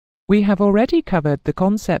We have already covered the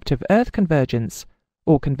concept of Earth convergence,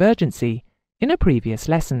 or convergency, in a previous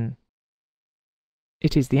lesson.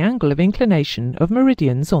 It is the angle of inclination of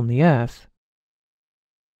meridians on the Earth,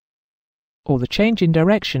 or the change in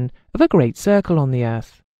direction of a great circle on the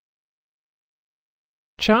Earth.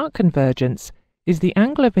 Chart convergence is the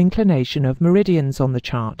angle of inclination of meridians on the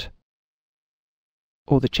chart,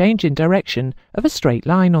 or the change in direction of a straight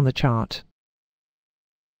line on the chart.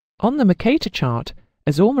 On the Mercator chart,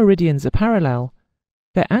 as all meridians are parallel,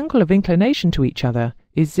 their angle of inclination to each other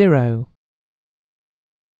is 0.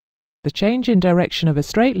 The change in direction of a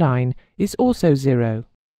straight line is also 0.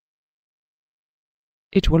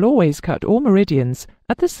 It will always cut all meridians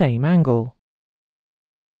at the same angle.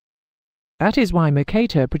 That is why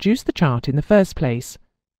Mercator produced the chart in the first place,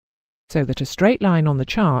 so that a straight line on the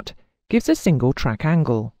chart gives a single track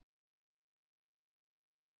angle.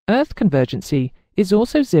 Earth convergency is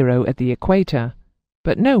also 0 at the equator,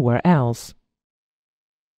 but nowhere else.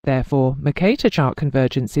 Therefore, Mercator chart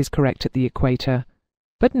convergence is correct at the equator,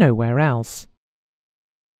 but nowhere else.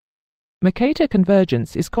 Mercator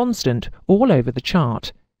convergence is constant all over the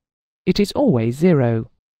chart. It is always 0.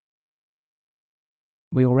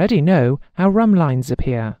 We already know how rhumb lines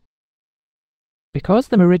appear. Because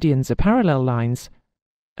the meridians are parallel lines,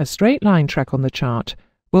 a straight line track on the chart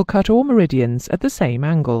will cut all meridians at the same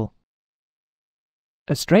angle.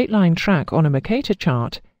 A straight line track on a Mercator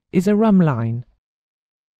chart is a rhumb line.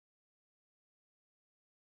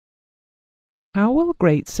 How will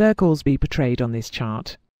great circles be portrayed on this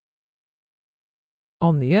chart?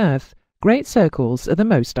 On the Earth, great circles are the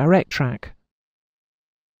most direct track.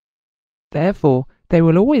 Therefore, they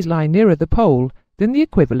will always lie nearer the pole than the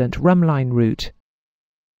equivalent rhumb line route.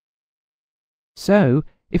 So,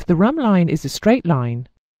 if the rhumb line is a straight line,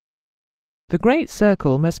 the great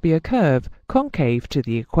circle must be a curve concave to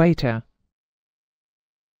the equator.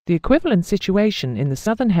 The equivalent situation in the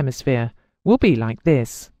southern hemisphere will be like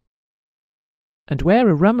this. And where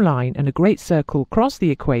a rhumb line and a great circle cross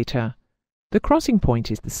the equator, the crossing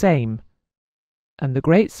point is the same, and the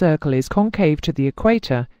great circle is concave to the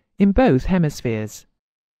equator in both hemispheres.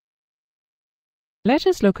 Let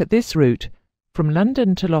us look at this route from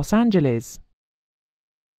London to Los Angeles,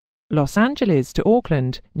 Los Angeles to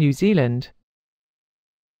Auckland, New Zealand,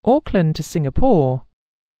 Auckland to Singapore,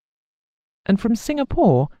 and from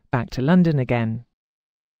Singapore back to London again.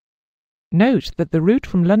 Note that the route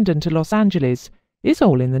from London to Los Angeles is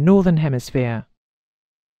all in the northern hemisphere.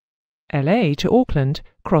 LA to Auckland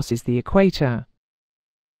crosses the equator.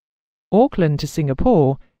 Auckland to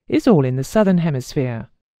Singapore is all in the southern hemisphere.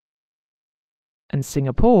 And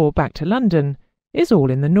Singapore back to London is all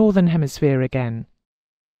in the northern hemisphere again.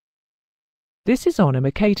 This is on a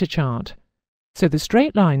Mercator chart, so the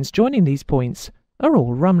straight lines joining these points are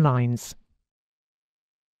all rhumb lines.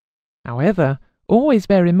 However, always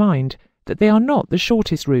bear in mind that they are not the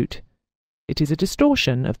shortest route. It is a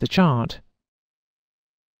distortion of the chart.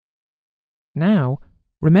 Now,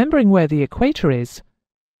 remembering where the equator is,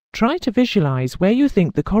 try to visualize where you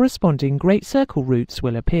think the corresponding great circle routes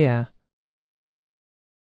will appear.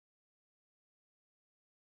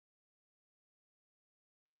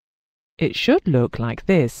 It should look like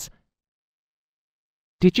this.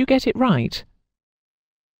 Did you get it right?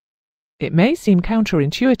 It may seem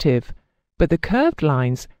counterintuitive, but the curved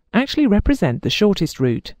lines actually represent the shortest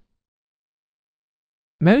route.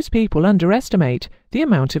 Most people underestimate the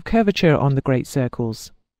amount of curvature on the great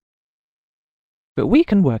circles. But we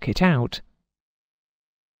can work it out.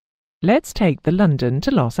 Let's take the London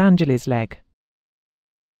to Los Angeles leg.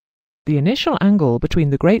 The initial angle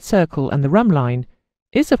between the great circle and the rhumb line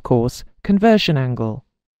is, of course, conversion angle.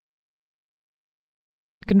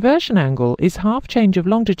 Conversion angle is half change of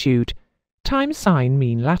longitude times sine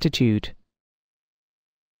mean latitude.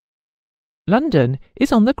 London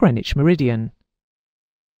is on the Greenwich meridian.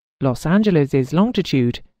 Los Angeles's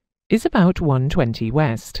longitude is about 120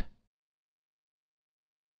 west.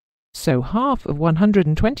 So half of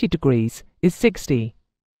 120 degrees is 60.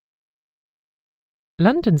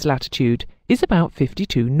 London's latitude is about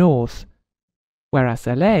 52 north, whereas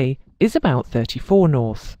LA is about 34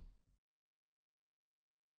 north.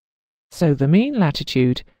 So the mean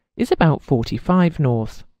latitude is about 45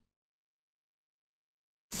 north.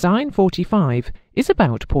 Sine 45 is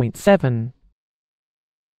about 0.7.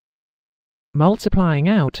 Multiplying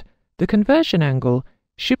out, the conversion angle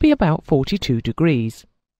should be about 42 degrees.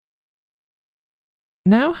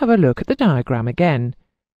 Now have a look at the diagram again,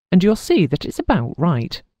 and you'll see that it's about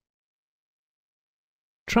right.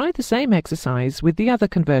 Try the same exercise with the other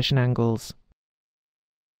conversion angles.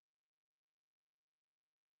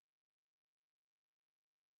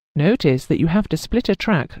 Notice that you have to split a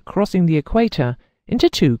track crossing the equator into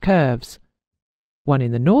two curves, one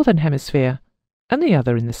in the northern hemisphere and the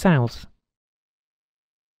other in the south.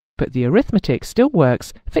 But the arithmetic still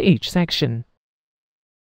works for each section.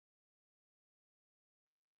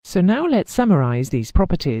 So now let's summarize these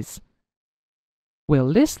properties. We'll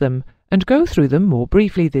list them and go through them more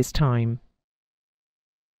briefly this time.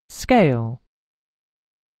 Scale.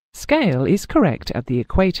 Scale is correct at the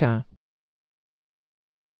equator.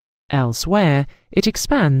 Elsewhere, it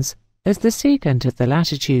expands as the secant of the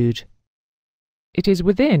latitude. It is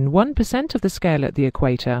within 1% of the scale at the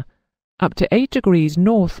equator, up to 8 degrees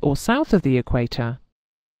north or south of the equator,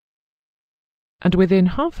 and within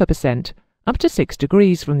 0.5% up to 6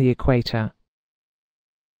 degrees from the equator.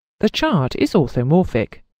 The chart is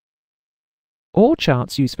orthomorphic. All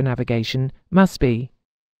charts used for navigation must be.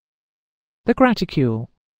 The graticule.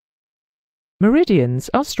 Meridians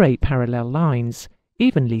are straight parallel lines,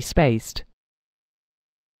 evenly spaced.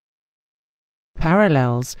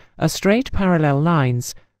 Parallels are straight parallel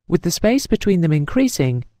lines with the space between them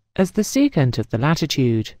increasing as the secant of the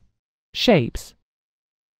latitude. Shapes.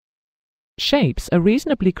 Shapes are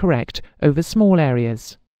reasonably correct over small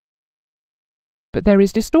areas, but there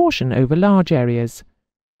is distortion over large areas,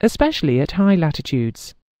 especially at high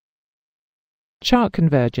latitudes. Chart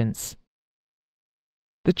convergence.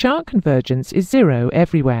 The chart convergence is 0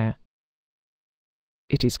 everywhere.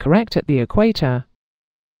 It is correct at the equator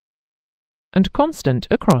and constant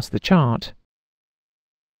across the chart.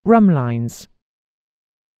 Rhumb lines.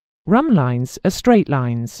 Rhumb lines are straight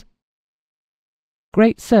lines.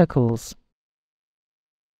 Great circles.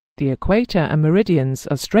 The equator and meridians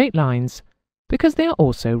are straight lines because they are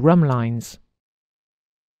also rhumb lines.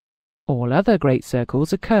 All other great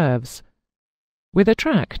circles are curves, with a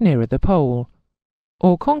track nearer the pole,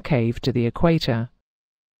 or concave to the equator.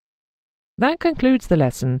 That concludes the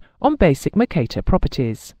lesson on basic Mercator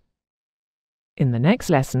properties. In the next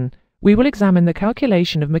lesson, we will examine the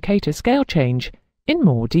calculation of Mercator scale change in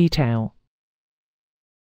more detail.